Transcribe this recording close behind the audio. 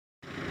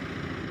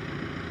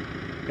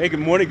Hey, good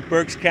morning,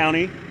 Berks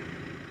County.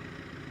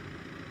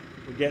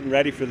 We're getting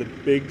ready for the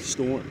big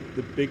storm.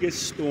 The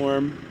biggest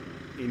storm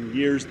in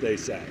years, they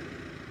say.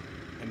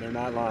 And they're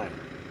not lying.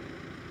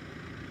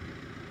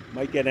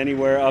 Might get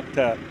anywhere up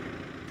to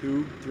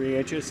 2-3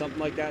 inches,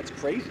 something like that. It's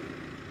crazy.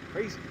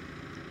 Crazy.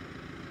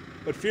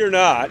 But fear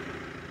not.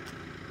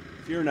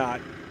 Fear not.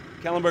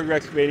 Kellenberger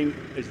Excavating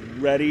is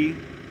ready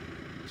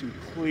to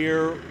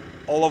clear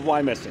all of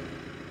Wyomissing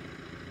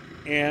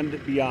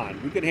and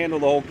beyond. We can handle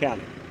the whole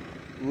county.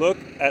 Look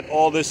at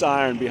all this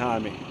iron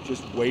behind me,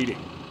 just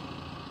waiting.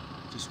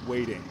 Just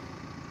waiting.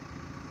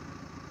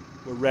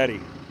 We're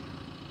ready.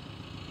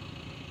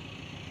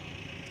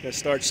 It's going to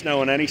start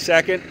snowing any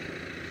second.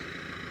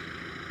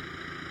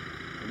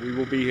 And we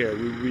will be here.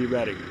 We will be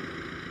ready.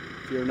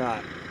 Fear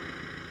not.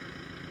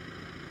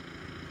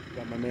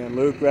 Got my man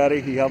Luke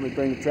ready. He helped me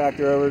bring the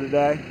tractor over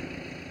today.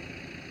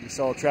 We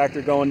saw a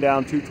tractor going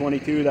down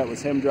 222. That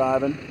was him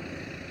driving.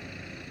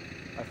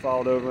 I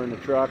followed over in the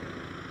truck.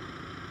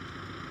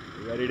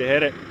 We're ready to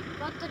hit it.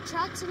 But the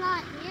truck's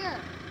not here.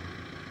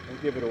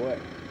 Don't give it away.